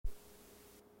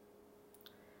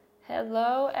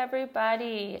Hello,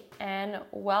 everybody, and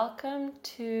welcome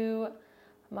to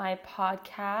my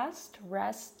podcast,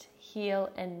 Rest, Heal,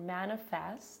 and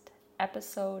Manifest,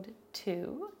 episode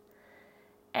 2.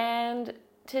 And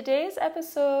today's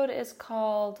episode is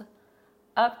called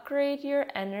Upgrade Your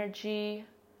Energy,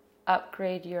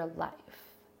 Upgrade Your Life.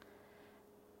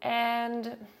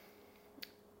 And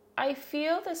I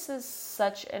feel this is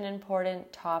such an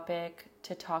important topic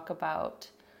to talk about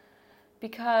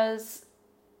because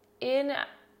in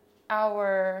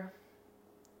our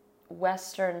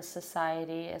Western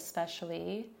society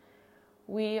especially,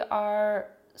 we are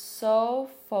so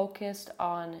focused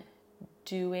on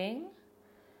doing.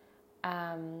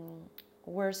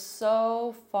 We're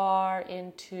so far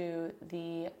into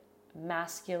the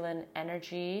masculine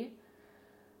energy,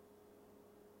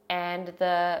 and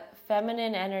the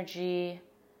feminine energy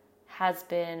has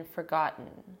been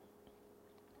forgotten.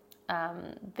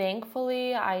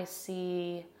 Thankfully, I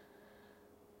see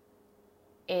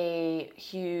a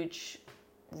huge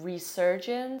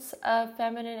resurgence of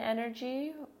feminine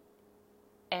energy,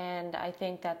 and I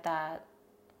think that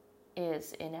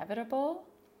is inevitable.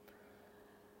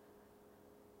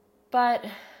 But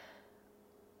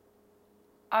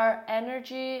our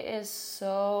energy is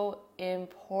so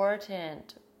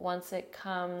important once it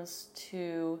comes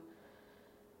to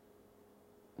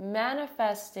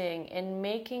manifesting and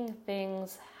making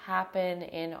things happen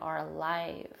in our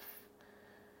life.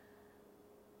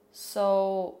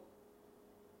 So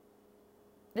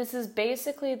this is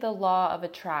basically the law of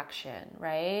attraction,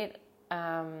 right?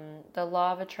 The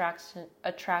law of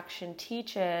attraction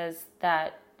teaches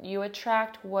that you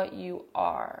attract what you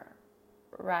are,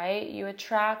 right? You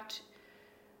attract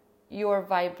your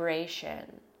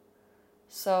vibration.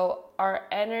 So our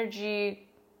energy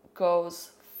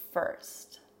goes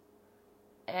first,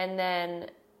 and then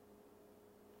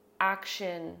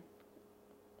action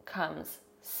comes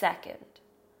second.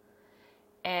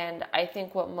 And I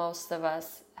think what most of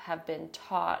us have been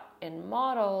taught and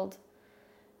modeled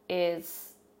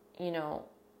is,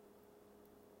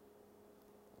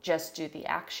 just do the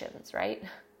actions, right?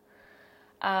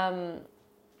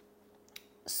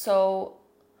 So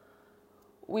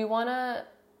we want to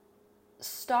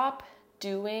stop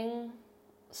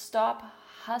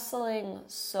hustling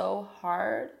so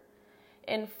hard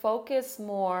and focus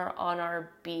more on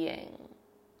our being.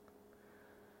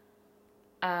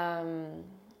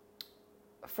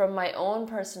 From my own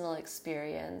personal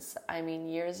experience,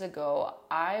 years ago,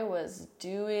 I was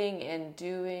doing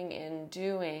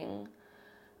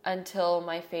until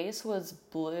my face was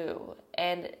blue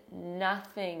and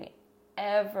nothing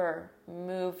ever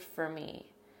moved for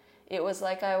me. It was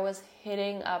like I was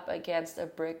hitting up against a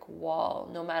brick wall.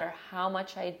 No matter how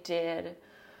much I did,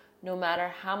 no matter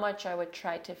how much I would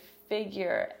try to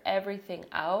figure everything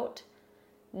out,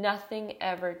 nothing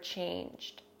ever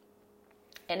changed.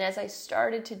 And as I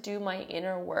started to do my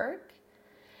inner work,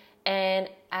 and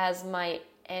as my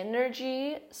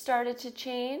energy started to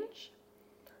change,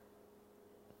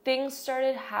 things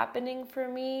started happening for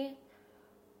me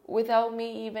without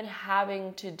me even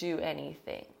having to do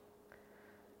anything.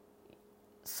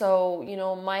 So,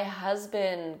 my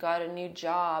husband got a new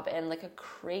job and like a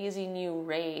crazy new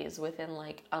raise within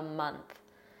like a month.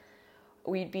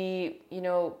 We'd be,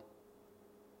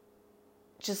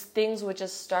 just things would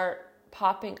just start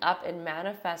popping up and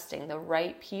manifesting. The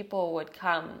right people would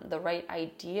come. The right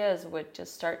ideas would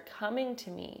just start coming to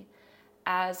me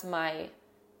as my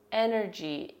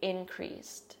energy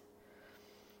increased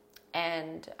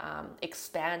and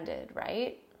expanded,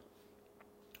 right?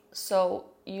 So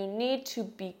you need to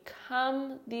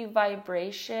become the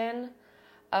vibration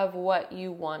of what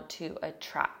you want to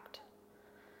attract.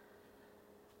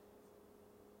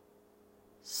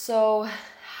 So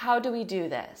how do we do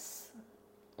this?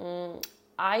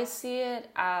 I see it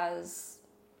as,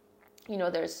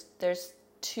 there's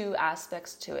two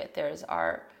aspects to it. There's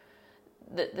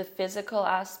the physical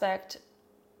aspect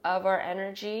of our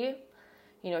energy,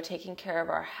 taking care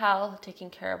of our health, taking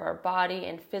care of our body,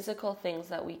 and physical things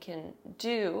that we can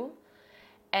do.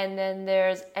 And then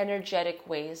there's energetic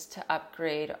ways to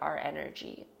upgrade our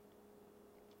energy.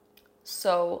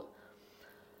 So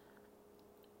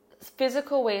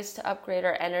physical ways to upgrade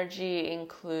our energy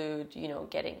include,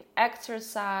 getting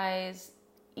exercise,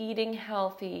 eating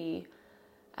healthy,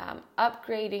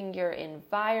 upgrading your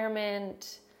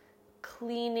environment,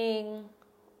 cleaning,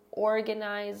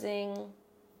 organizing,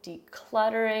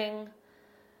 decluttering,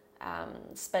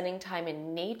 spending time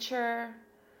in nature,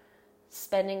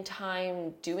 spending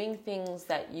time doing things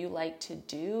that you like to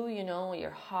do, your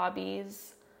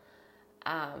hobbies,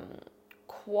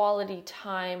 quality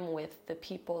time with the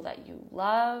people that you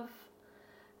love,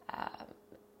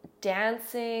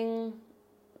 dancing,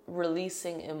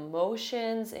 releasing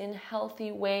emotions in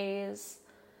healthy ways,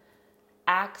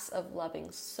 acts of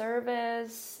loving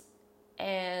service,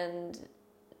 and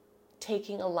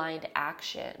taking aligned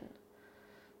action.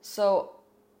 So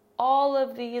all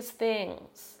of these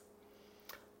things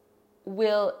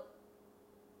will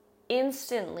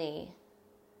instantly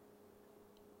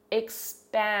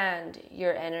expand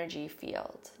your energy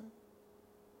field,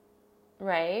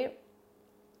 right?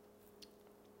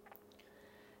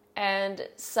 And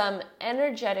some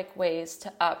energetic ways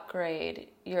to upgrade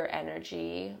your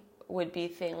energy would be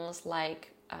things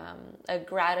like a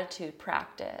gratitude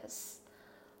practice,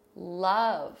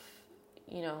 love,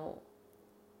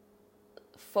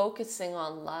 focusing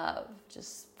on love,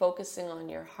 just focusing on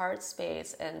your heart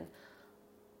space and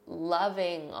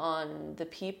loving on the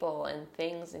people and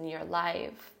things in your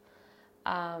life,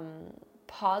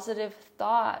 positive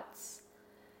thoughts,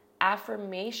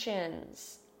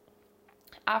 affirmations.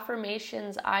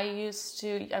 Affirmations,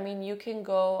 you can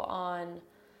go on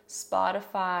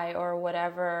Spotify or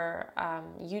whatever,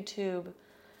 YouTube,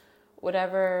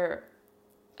 whatever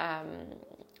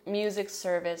music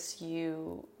service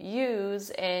you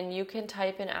use, and you can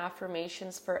type in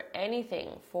affirmations for anything.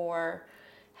 For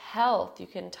health, you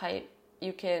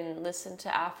can listen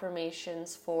to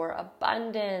affirmations for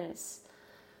abundance,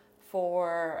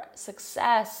 for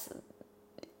success.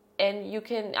 And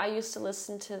I used to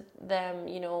listen to them,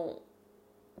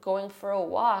 going for a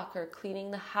walk or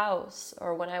cleaning the house,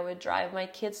 or when I would drive my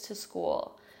kids to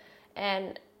school.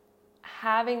 And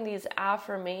having these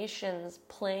affirmations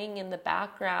playing in the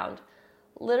background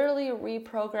literally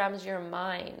reprograms your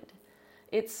mind.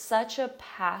 It's such a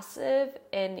passive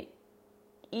and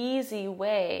easy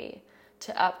way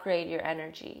to upgrade your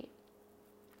energy.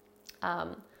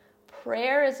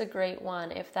 Prayer is a great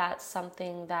one if that's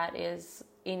something that is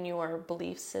in your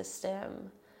belief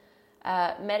system.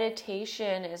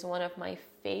 Meditation is one of my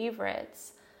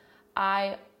favorites.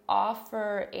 I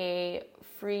offer a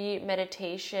free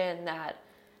meditation that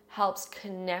helps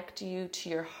connect you to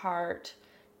your heart,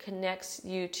 connects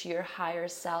you to your higher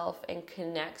self, and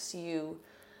connects you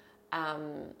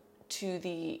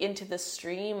into the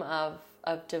stream of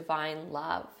divine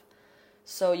love.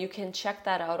 So you can check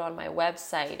that out on my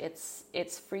website.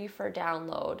 It's free for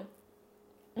download.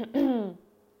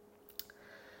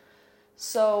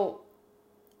 So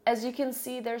as you can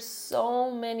see, there's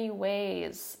so many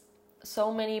ways,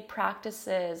 so many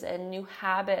practices and new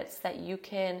habits that you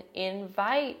can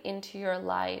invite into your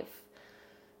life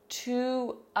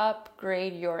to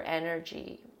upgrade your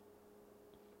energy.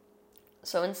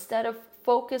 So instead of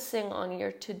focusing on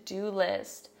your to-do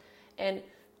list and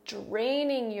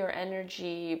draining your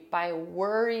energy by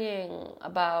worrying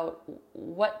about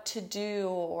what to do,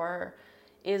 or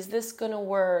is this going to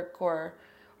work, or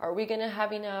are we going to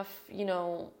have enough,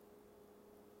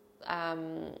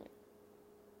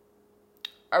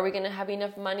 are we going to have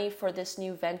enough money for this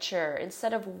new venture?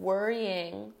 Instead of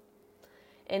worrying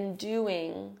and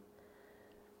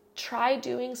try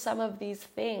doing some of these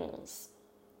things.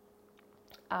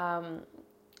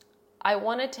 I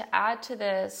wanted to add to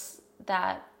this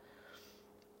that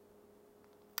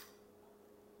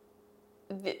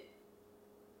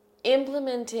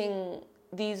implementing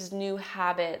these new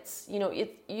habits,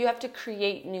 you have to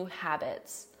create new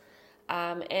habits.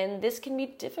 And this can be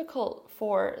difficult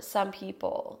for some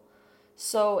people.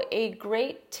 So a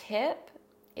great tip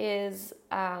is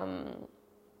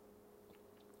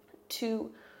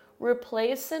to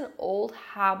replace an old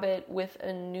habit with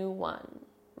a new one,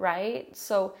 right?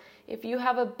 So if you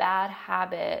have a bad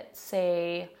habit,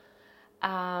 say,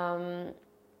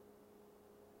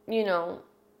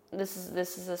 this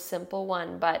is a simple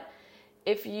one, but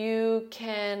if you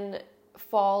can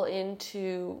fall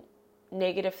into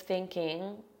negative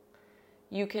thinking,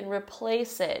 you can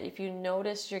replace it. If you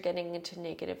notice you're getting into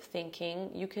negative thinking,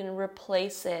 you can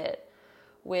replace it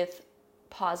with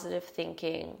positive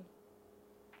thinking.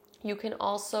 You can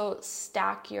also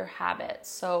stack your habits.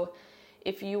 So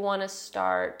if you want to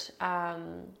start a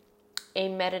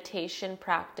meditation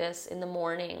practice in the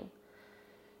morning,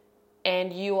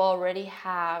 and you already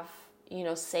have,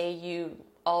 say you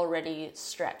already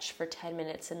stretch for 10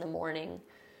 minutes in the morning,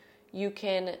 you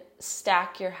can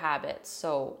stack your habits.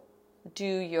 So do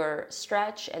your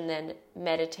stretch and then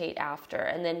meditate after.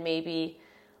 And then maybe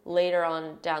later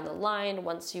on down the line,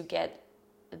 once you get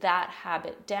that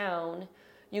habit down,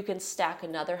 you can stack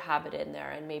another habit in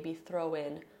there and maybe throw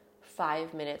in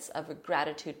 5 minutes of a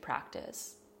gratitude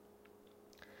practice.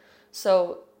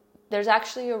 So there's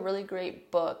actually a really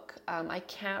great book. I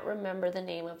can't remember the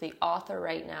name of the author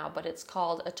right now, but it's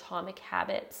called Atomic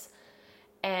Habits.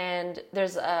 And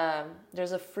there's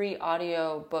a free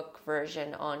audio book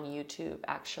version on YouTube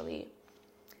actually.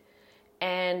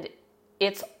 And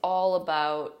it's all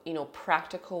about,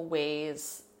 practical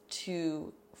ways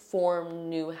to form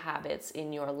new habits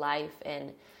in your life.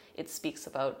 And it speaks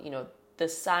about, the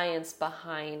science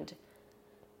behind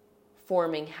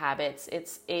forming habits.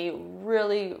 It's a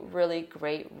really, really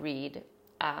great read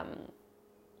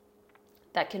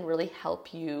that can really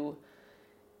help you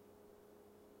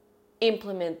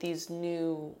implement these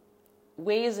new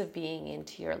ways of being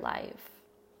into your life.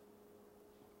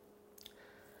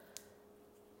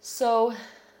 So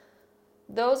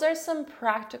those are some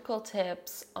practical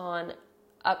tips on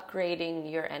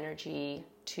upgrading your energy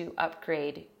to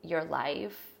upgrade your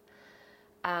life.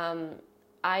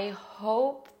 I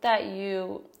hope that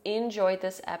you enjoyed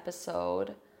this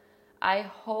episode. I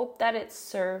hope that it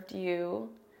served you.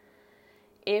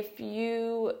 If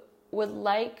you would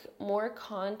like more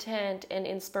content and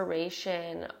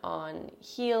inspiration on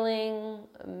healing,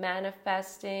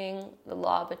 manifesting, the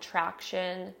law of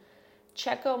attraction,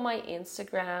 check out my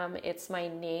Instagram. It's my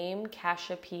name,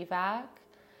 Kasia Pivac.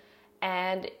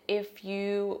 And if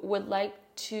you would like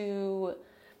to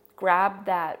grab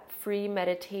that free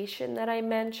meditation that I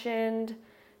mentioned,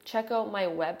 check out my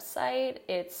website.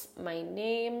 It's my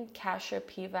name,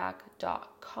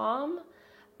 kasiapivac.com.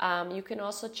 You can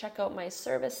also check out my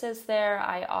services there.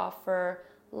 I offer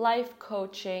life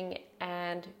coaching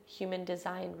and human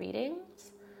design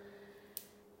readings.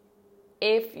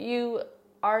 If you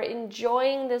are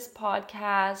enjoying this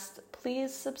podcast,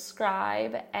 please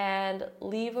subscribe and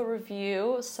leave a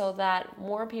review so that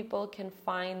more people can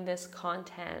find this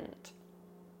content.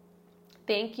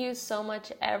 Thank you so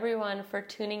much, everyone, for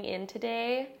tuning in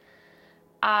today.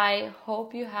 I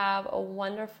hope you have a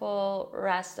wonderful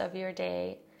rest of your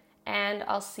day, and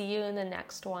I'll see you in the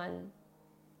next one.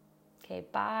 Okay,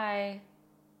 bye.